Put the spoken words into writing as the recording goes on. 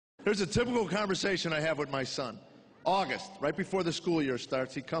Here's a typical conversation I have with my son. August, right before the school year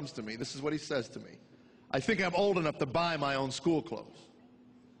starts, he comes to me. This is what he says to me. I think I'm old enough to buy my own school clothes.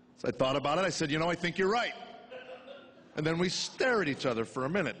 So I thought about it. I said, you know, I think you're right. And then we stare at each other for a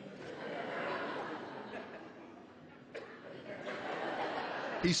minute.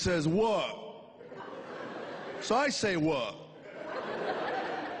 He says, what? So I say, what?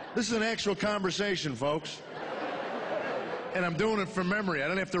 This is an actual conversation, folks. And I'm doing it from memory. I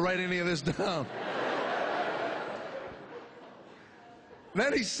don't have to write any of this down.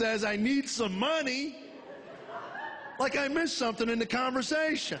 Then he says, I need some money. Like I missed something in the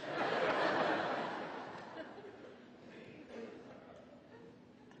conversation.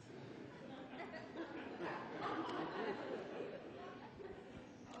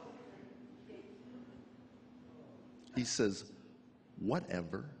 He says,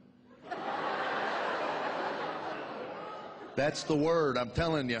 whatever. That's the word, I'm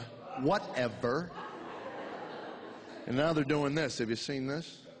telling you. Whatever. And now they're doing this. Have you seen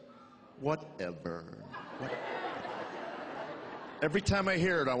this? Whatever. What? Every time I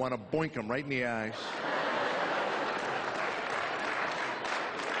hear it, I want to boink them right in the eyes.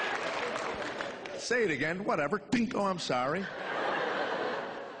 Say it again. Whatever. Tink. Oh, I'm sorry.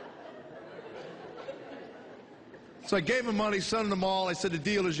 So I gave him money, sent him to the mall. I said, the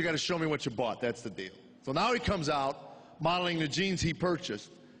deal is you got to show me what you bought. That's the deal. So now he comes out modeling the jeans he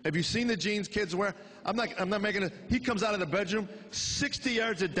purchased. Have you seen the jeans kids wear? I'm not making it. He comes out of the bedroom, 60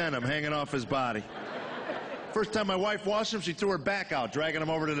 yards of denim hanging off his body. First time my wife washed him, she threw her back out, dragging him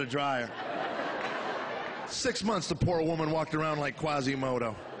over to the dryer. 6 months, the poor woman walked around like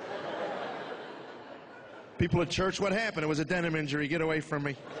Quasimodo. People at church, what happened? It was a denim injury. Get away from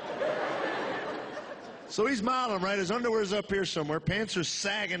me. So he's modeling, right? His underwear's up here somewhere. Pants are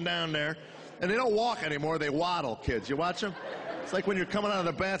sagging down there. And they don't walk anymore. They waddle, kids. You watch them? It's like when you're coming out of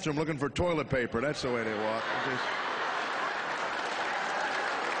the bathroom looking for toilet paper. That's the way they walk.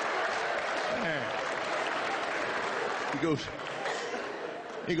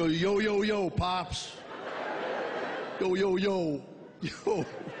 He goes, yo, yo, yo, Pops. Yo, yo, yo, yo.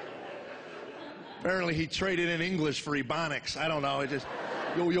 Apparently he traded in English for Ebonics. I don't know. It just,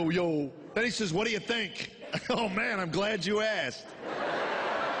 yo, yo, yo. Then he says, what do you think? Oh, man, I'm glad you asked.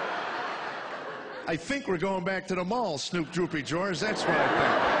 I think we're going back to the mall, Snoop, Droopy, George. That's what I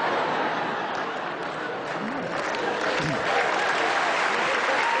think.